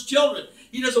children's children.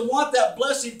 He doesn't want that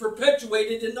blessing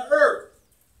perpetuated in the earth.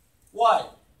 Why?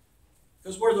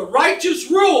 Because where the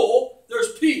righteous rule,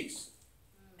 there's peace.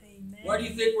 Amen. Why do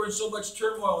you think we're in so much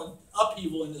turmoil and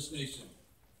upheaval in this nation?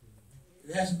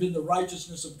 It hasn't been the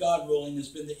righteousness of God ruling. It's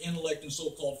been the intellect and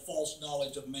so-called false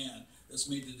knowledge of man that's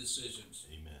made the decisions.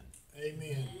 Amen.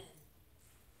 Amen.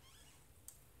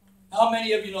 How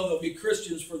many of you know there'll be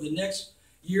Christians for the next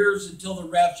years until the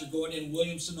rapture going in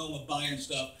Williams-Sonoma buying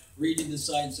stuff, reading the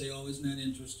site and say, oh, isn't that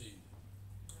interesting?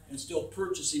 And still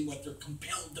purchasing what they're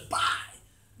compelled to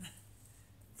buy.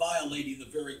 Violating the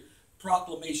very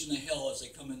proclamation of hell as they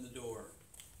come in the door.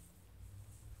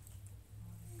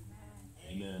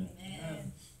 Amen.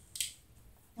 Amen.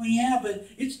 Well, yeah, but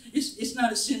it's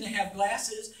not a sin to have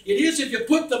glasses. It is if you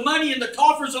put the money in the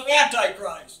coffers of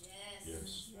Antichrist.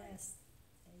 Yes. Yes.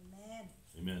 Amen.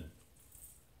 Amen.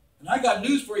 And I got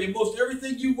news for you. Most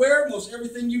everything you wear, most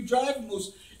everything you drive,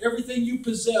 most everything you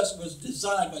possess was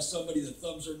designed by somebody that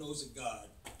thumbs their nose at God.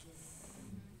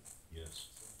 Yes.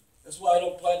 That's why I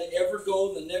don't plan to ever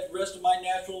go the rest of my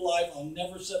natural life. I'll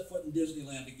never set foot in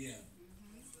Disneyland again.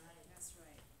 That's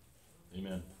right.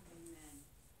 Amen.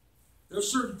 There's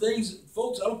certain things,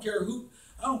 folks, I don't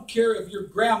care if your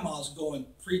grandma's going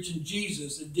preaching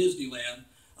Jesus at Disneyland.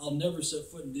 I'll never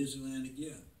set foot in Disneyland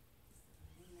again.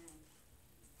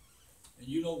 And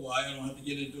you know why. I don't have to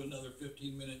get into another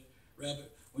 15-minute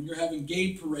rabbit. When you're having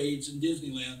gay parades in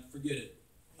Disneyland, forget it.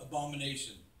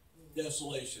 Abomination.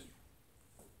 Desolation.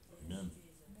 Amen.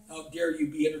 How dare you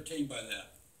be entertained by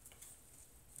that?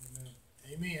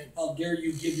 Amen. How dare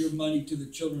you give your money to the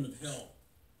children of hell?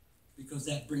 Because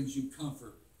that brings you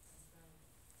comfort.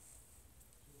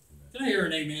 Can I hear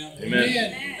an amen? Amen.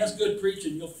 Amen. That's good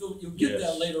preaching. You'll get Yes.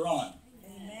 that later on.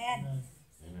 Amen.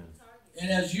 Amen.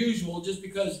 And as usual, just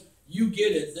because you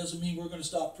get it doesn't mean we're going to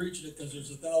stop preaching it, because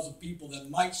there's 1,000 people that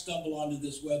might stumble onto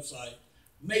this website.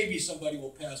 Maybe somebody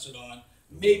will pass it on.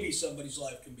 Maybe somebody's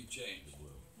life can be changed.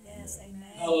 Yes. Amen.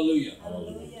 Hallelujah.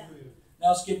 Hallelujah.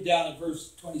 Now skip down to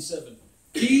verse 27.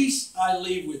 Peace I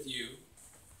leave with you.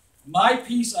 My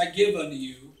peace I give unto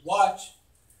you. Watch.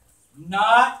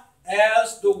 Not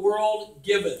as the world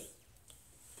giveth,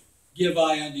 give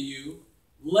I unto you.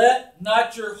 Let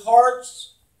not your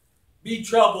hearts be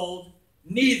troubled,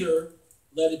 neither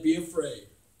let it be afraid.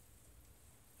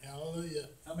 Hallelujah.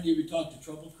 How many of you talk to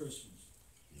troubled Christians?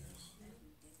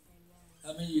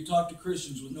 How many of you talk to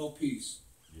Christians with no peace?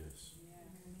 Yes.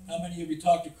 How many of you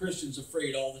talk to Christians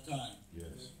afraid all the time?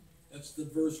 Yes. That's the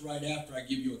verse right after I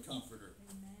give you a comforter.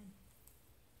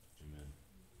 Amen.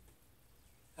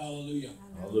 Hallelujah.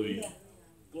 Hallelujah.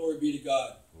 Glory be to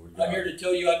God. Glory to I'm here God. to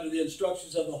tell you under the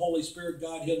instructions of the Holy Spirit,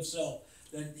 God himself,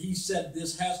 that he said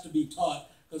this has to be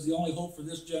taught, because the only hope for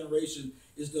this generation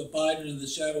is to abide under the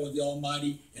shadow of the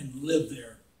Almighty and live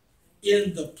there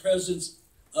in the presence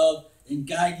of and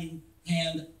guiding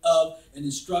hand of and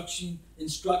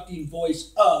instructing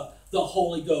voice of the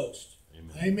Holy Ghost.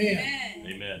 Amen. Amen.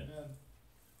 Amen.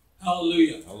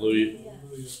 Hallelujah. Hallelujah.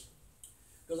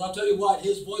 Because I'll tell you what,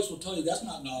 his voice will tell you that's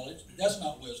not knowledge, that's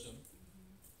not wisdom.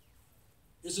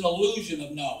 It's an illusion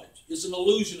of knowledge. It's an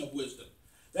illusion of wisdom.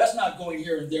 That's not going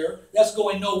here and there. That's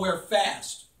going nowhere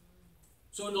fast.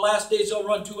 So in the last days, they'll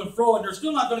run to and fro, and they're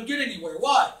still not going to get anywhere.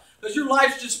 Why? Because your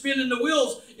life's just spinning the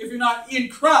wheels if you're not in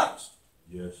Christ.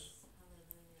 Yes.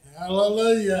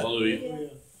 Hallelujah. Hallelujah.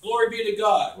 Glory be to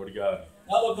God. Glory to God.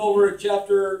 Now look over at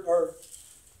chapter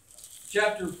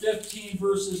 15,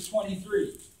 verses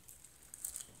 23.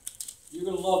 You're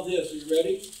going to love this. Are you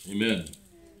ready? Amen.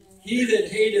 He that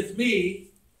hateth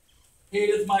me,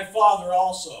 hateth my Father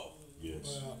also.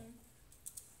 Yes. Wow.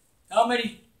 How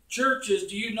many churches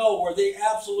do you know where they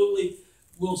absolutely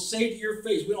will say to your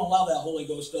face, we don't allow that Holy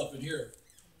Ghost stuff in here?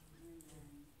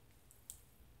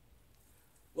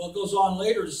 Well, it goes on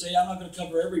later to say, I'm not going to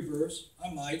cover every verse.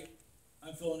 I might.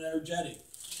 I'm feeling energetic.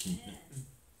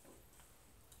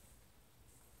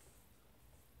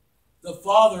 The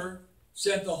Father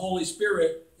sent the Holy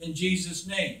Spirit in Jesus'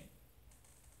 name.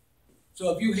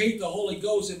 So if you hate the Holy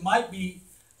Ghost, it might be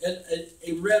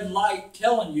a red light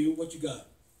telling you what you got.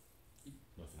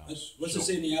 Nothing else. What's it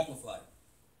say in the Amplified?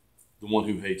 The one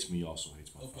who hates me also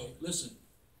hates my Okay, Father. listen.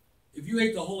 If you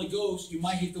hate the Holy Ghost, you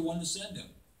might hate the one to send him.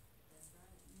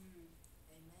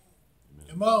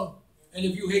 Come on. And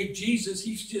if you hate Jesus,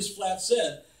 he's just flat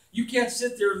said. You can't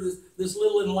sit there, this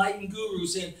little enlightened guru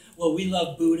saying, well, we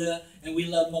love Buddha, and we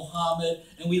love Muhammad,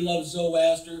 and we love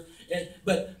Zoroaster,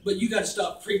 but you got to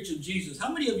stop preaching Jesus.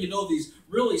 How many of you know these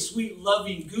really sweet,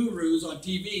 loving gurus on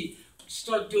TV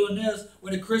start doing this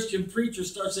when a Christian preacher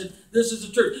starts saying, this is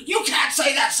the truth. You can't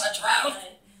say that's the truth.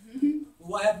 Well,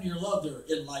 what happened to your love there,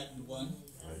 enlightened one?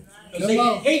 Because they Come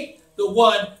on. hate the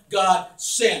one God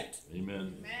sent.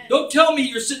 Amen. Don't tell me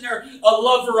you're sitting there a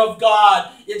lover of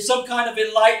God in some kind of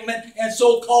enlightenment and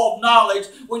so-called knowledge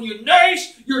when you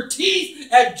gnash your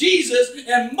teeth at Jesus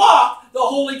and mock the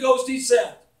Holy Ghost he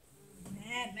sent.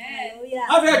 Amen. Hallelujah.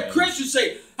 I've had Christians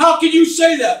say, how can you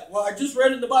say that? Well, I just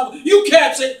read in the Bible. You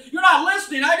can't say it. You're not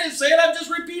listening. I didn't say it. I'm just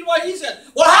repeating what he said.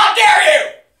 Well, how dare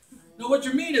you? No, what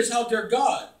you mean is how dare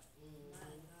God?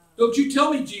 Don't you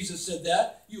tell me Jesus said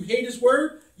that. You hate his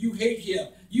word, you hate him.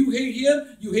 You hate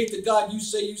him, you hate the God you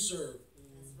say you serve.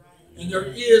 And there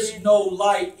is no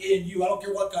light in you. I don't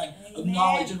care what kind of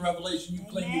knowledge and revelation you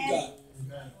claim you got.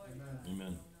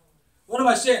 Amen. What am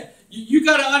I saying? You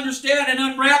got to understand and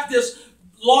unwrap this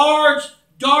large,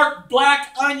 dark,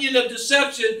 black onion of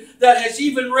deception that has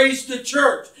even raised the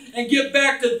church. And get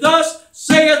back to thus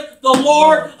saith the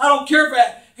Lord. I don't care if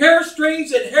it hair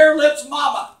strings and hair lips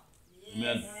mama.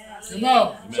 Amen. Come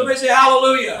on. Somebody say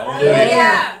hallelujah.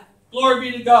 Hallelujah.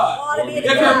 Glory be to God. Glory be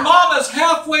If to your God. mama's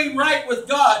halfway right with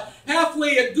God,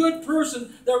 halfway a good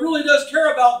person that really does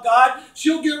care about God,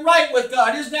 she'll get right with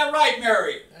God. Isn't that right,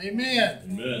 Mary? Amen.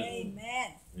 Amen.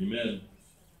 Amen. Amen.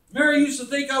 Mary used to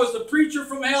think I was the preacher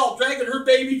from hell, dragging her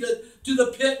baby to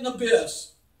the pit and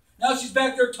abyss. Now she's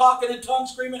back there talking in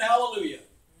tongues, screaming hallelujah.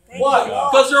 Thank Why? you,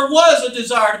 Lord. Because there was a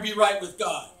desire to be right with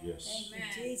God. Yes.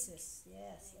 Thank you, Jesus.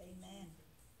 Yes. Amen.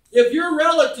 If your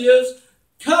relatives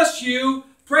cuss you,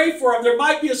 pray for them. There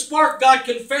might be a spark God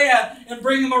can fan and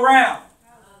bring them around.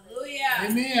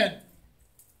 Amen.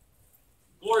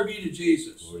 Glory be to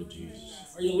Jesus. Glory to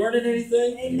Jesus. Are you learning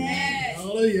anything? Amen.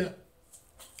 Hallelujah.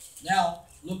 Now,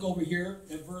 look over here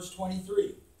at verse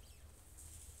 23.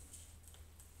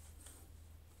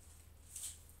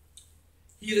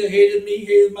 He that hated me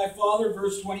hated my Father,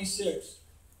 verse 26.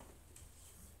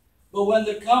 But when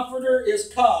the Comforter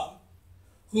is come,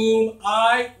 whom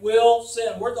I will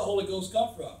send. Where'd the Holy Ghost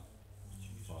come from?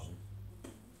 Father.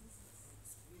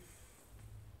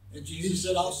 And Jesus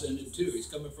said, I'll send him too. He's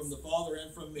coming from the Father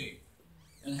and from me.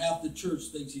 And half the church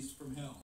thinks he's from hell.